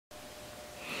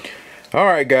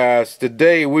Alright guys,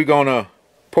 today we're gonna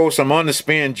pull some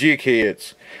underspin jig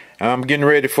heads. I'm getting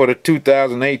ready for the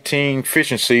 2018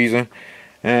 fishing season,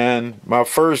 and my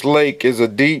first lake is a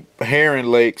deep herring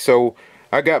lake, so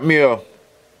I got me a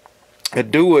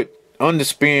do it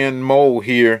underspin mold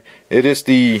here. It is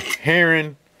the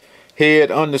herring head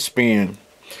underspin.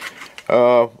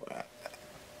 I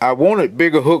wanted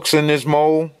bigger hooks in this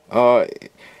mold.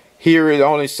 Here it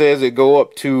only says it go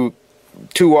up to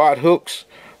 2/0 hooks,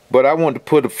 but I wanted to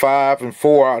put a 5 and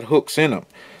 4/0 hooks in them.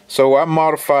 So I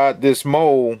modified this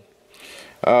mold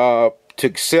to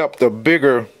accept a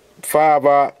bigger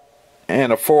 5/0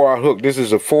 and a 4/0 hook. This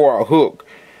is a 4/0 hook.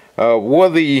 Where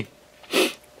the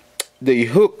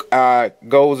hook eye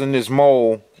goes in this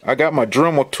mold, I got my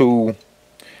Dremel tool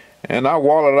and I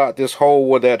walled out this hole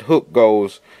where that hook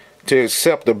goes to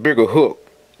accept a bigger hook.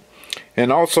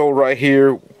 And also right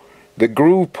here, the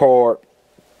groove part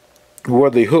where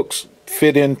the hooks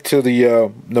fit into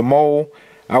the mold,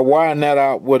 I widened that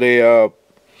out with a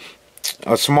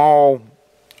small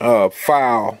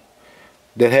file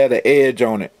that had an edge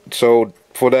on it, so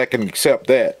for that can accept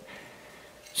that.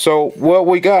 So what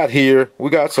we got here, we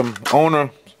got some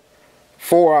owner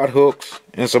 4/0 hooks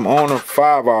and some owner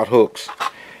 5/0 hooks,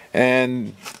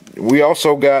 and we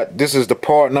also got, this is the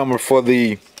part number for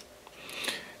the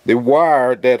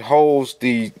wire that holds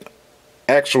the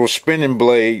actual spinning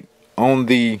blade on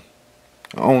the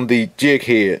jig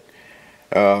head.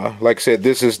 Like I said,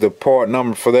 this is the part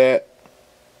number for that.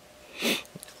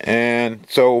 And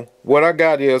so what I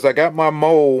got is, I got my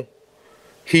mold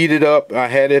heated up. I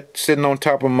had it sitting on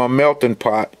top of my melting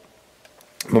pot.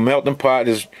 My melting pot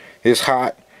is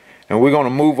hot, and we're going to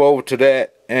move over to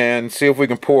that and see if we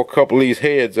can pour a couple of these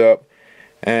heads up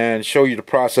and show you the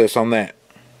process on that.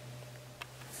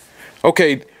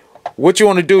 Okay, what you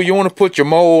want to do, you want to put your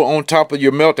mold on top of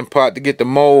your melting pot to get the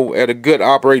mold at a good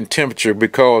operating temperature,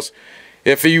 because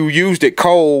if you used it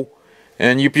cold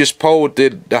and you just poured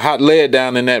the hot lead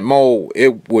down in that mold,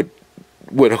 it would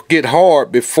get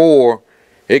hard before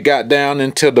it got down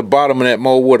into the bottom of that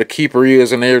mold where the keeper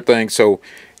is and everything. So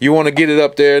you want to get it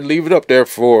up there, leave it up there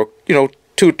for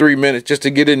 2-3 minutes just to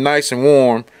get it nice and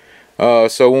warm,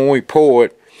 so when we pour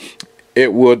it,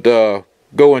 it would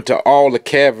go into all the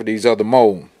cavities of the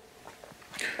mold.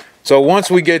 So once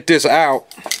we get this out,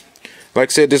 like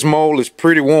I said, this mold is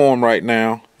pretty warm right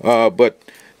now, but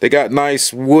they got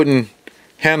nice wooden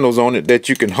handles on it that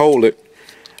you can hold it.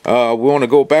 We want to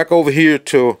go back over here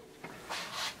to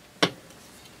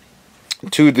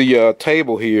the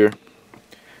table here.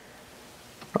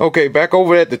 Okay, back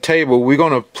over at the table, we're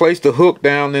going to place the hook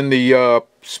down in the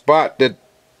spot that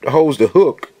holds the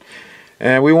hook,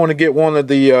 and we want to get one of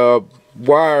the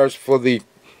wires for the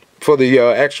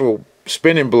actual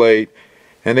spinning blade,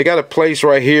 and they got a place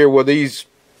right here where these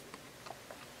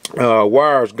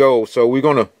wires go. So we're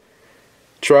going to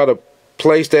try to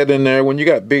place that in there. When you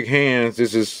got big hands,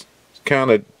 this is kind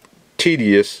of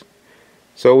tedious,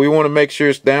 so we want to make sure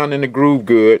it's down in the groove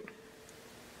good.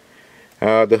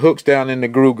 The hook's down in the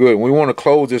groove good. We want to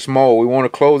close this mold. We want to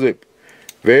close it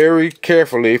very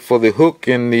carefully for the hook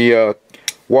and the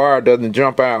wire doesn't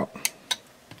jump out.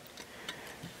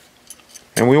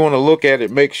 And we want to look at it,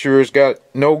 make sure it's got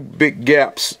no big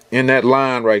gaps in that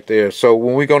line right there. So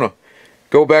when we're going to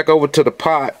go back over to the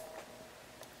pot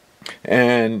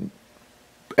and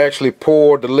actually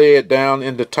pour the lead down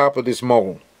in the top of this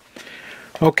mold.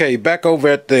 Okay, back over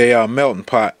at the melting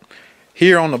pot.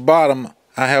 Here on the bottom,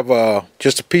 I have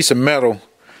just a piece of metal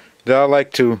that I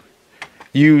like to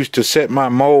use to set my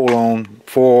mold on,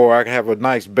 for I can have a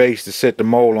nice base to set the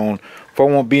mold on, for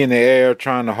I won't be in the air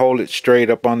trying to hold it straight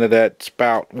up under that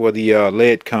spout where the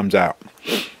lead comes out.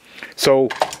 So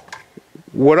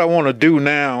what I want to do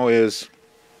now is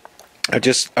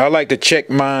I like to check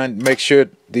mine, make sure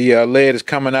the lead is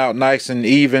coming out nice and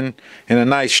even in a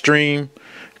nice stream,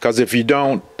 because if you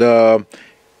don't,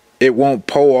 it won't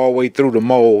pour all the way through the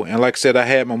mold. And like I said, I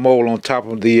had my mold on top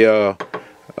of the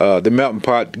melting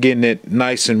pot, getting it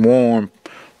nice and warm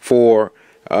for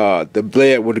the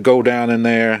lead would go down in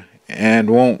there and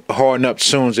won't harden up as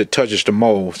soon as it touches the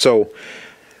mold. So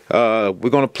we're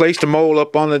going to place the mold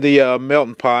up under the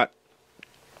melting pot,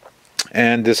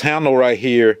 and this handle right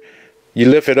here, you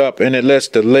lift it up and it lets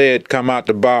the lead come out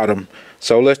the bottom.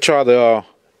 So let's try to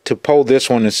pull this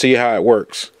one and see how it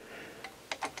works.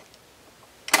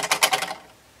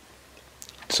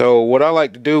 So what I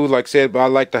like to do, like I said, I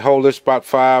like to hold this about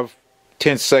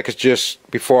 5-10 seconds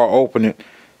just before I open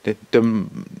it,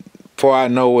 before I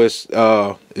know it's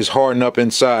hardened up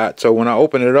inside. So when I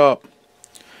open it up,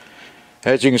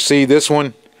 as you can see, this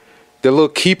one, the little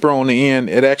keeper on the end,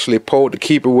 it actually pulled the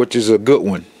keeper, which is a good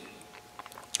one.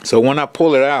 So when I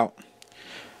pull it out,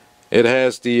 it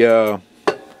has the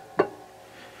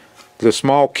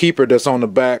small keeper that's on the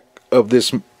back of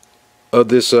this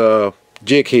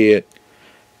jig head,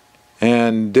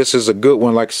 and this is a good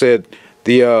one. Like I said,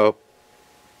 the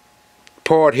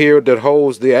part here that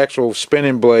holds the actual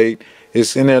spinning blade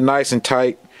is in there nice and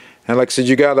tight, and like I said,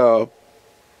 you got a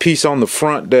piece on the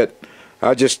front that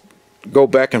I just go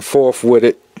back and forth with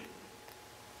it,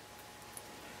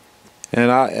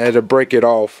 and I had to break it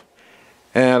off.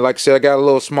 And like I said, I got a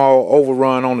little small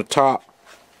overrun on the top,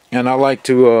 and I like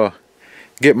to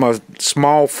get my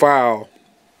small file,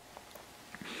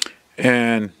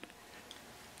 and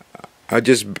I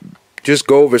just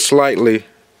go over slightly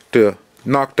to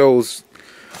knock those,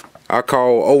 I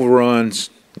call, overruns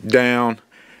down,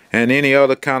 and any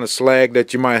other kind of slag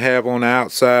that you might have on the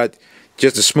outside,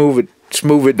 just to smooth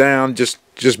it down,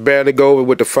 just barely go over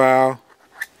with the file,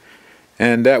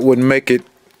 and that would make it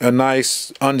a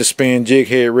nice underspin jig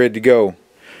head ready to go.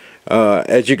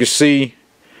 As you can see,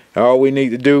 all we need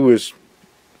to do is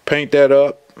paint that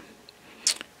up,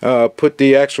 put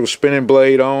the actual spinning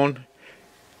blade on,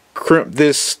 crimp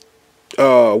this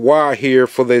wire here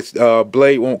for this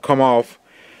blade won't come off,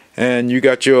 and you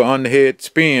got your underhead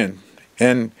spin.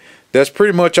 And that's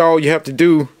pretty much all you have to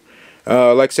do.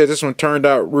 Like I said, this one turned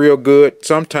out real good.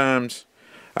 Sometimes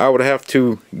I would have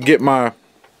to get my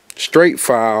straight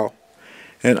file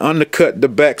and undercut the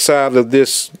back side of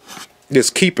this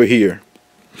keeper here,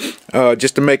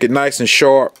 just to make it nice and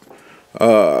sharp,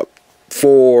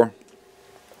 for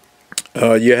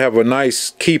you have a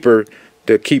nice keeper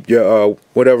to keep your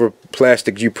whatever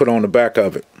plastic you put on the back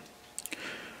of it.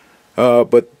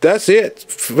 But that's it,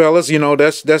 fellas. You know,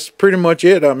 that's pretty much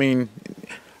it. I mean,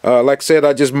 like I said,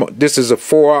 this is a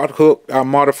 4/0 hook. I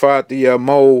modified the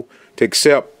mold to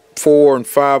accept 4 and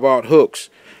 5/0 hooks,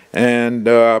 and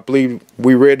I believe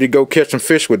we're ready to go catch some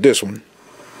fish with this one.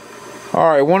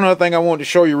 Alright, one other thing I wanted to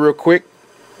show you real quick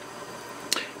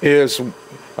is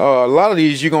a lot of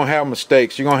these you're going to have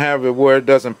mistakes. You're going to have it where it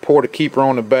doesn't pour the keeper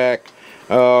on the back,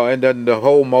 and then the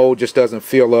whole mold just doesn't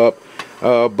fill up.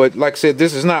 But like I said,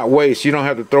 this is not waste. You don't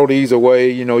have to throw these away.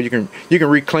 You know, you can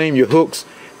reclaim your hooks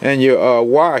and your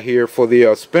wire here for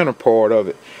the spinner part of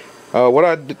it. What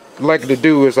I'd like to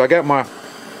do is, I got my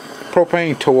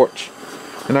propane torch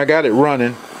and I got it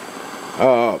running,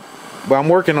 but I'm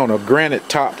working on a granite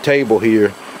top table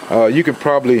here. You can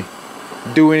probably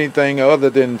do anything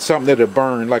other than something that'll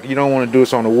burn. Like, you don't want to do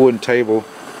this on a wooden table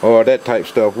or that type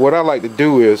stuff. What I like to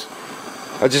do is,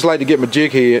 I just like to get my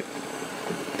jig head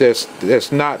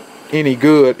that's not any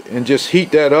good and just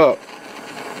heat that up,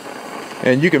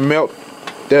 and you can melt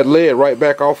that lead right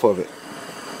back off of it.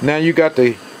 Now you got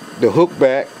the hook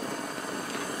back.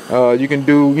 You can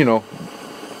do, you know,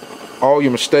 all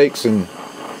your mistakes, and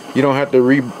you don't have to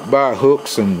rebuy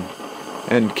hooks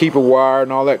and keep a wire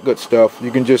and all that good stuff.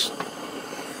 You can just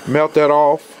melt that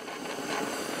off,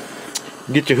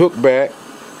 get your hook back.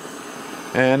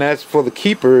 And as for the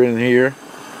keeper in here,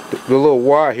 the little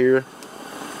wire here,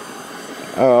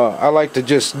 I like to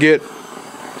just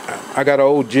I got an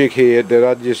old jig head that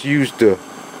I just used to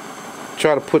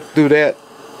try to put through that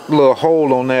little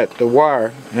hole on the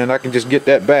wire, and I can just get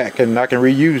that back and I can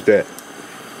reuse that.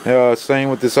 Same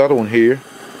with this other one here.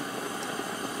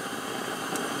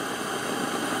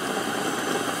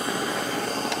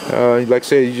 Like I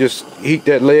said, you just heat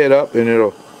that lead up and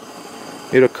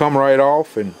it'll come right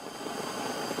off, and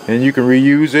you can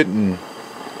reuse it, and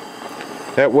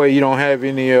that way you don't have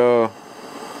any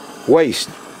waste.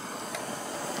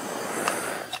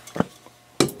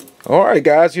 Alright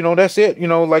guys, you know, that's it. You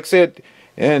know, like I said,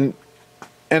 and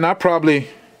I probably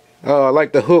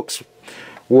like the hooks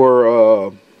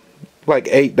were like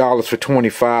 $8 for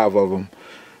 25 of them,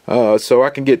 so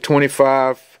I can get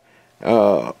 25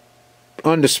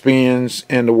 underspins,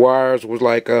 and the wires was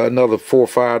like another $4 or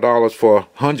 $5 for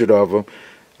 100 of them.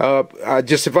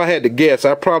 If I had to guess,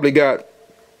 I probably got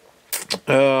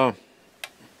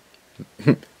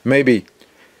maybe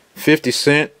 50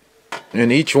 cents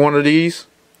in each one of these,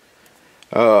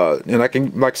 and I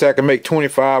can, like I said, I can make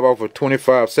 25 off of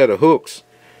 25 set of hooks,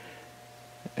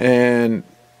 and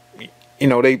you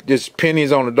know, they just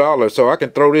pennies on the dollar, so I can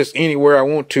throw this anywhere I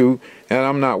want to, and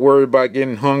I'm not worried about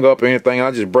getting hung up or anything. I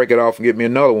just break it off and get me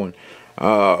another one.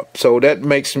 So that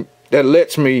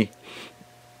lets me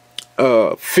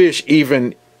fish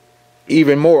even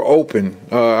more open.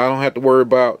 I don't have to worry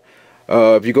about,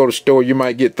 if you go to the store, you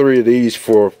might get 3 of these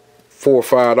for $4 or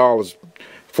 $5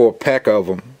 for a pack of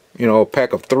them. You know, a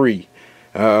pack of 3,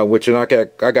 which I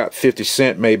got 50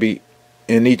 cents maybe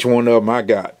in each one of them I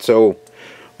got. So,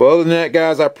 but other than that,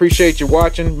 guys, I appreciate you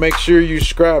watching. Make sure you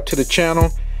subscribe to the channel.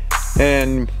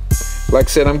 And like I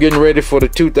said, I'm getting ready for the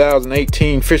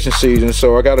 2018 fishing season,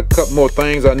 so I got a couple more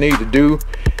things I need to do,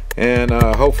 and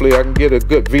hopefully I can get a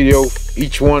good video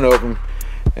each one of them.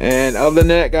 And other than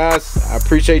that, guys, I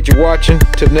appreciate you watching.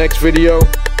 Till the next video,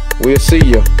 we'll see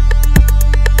you.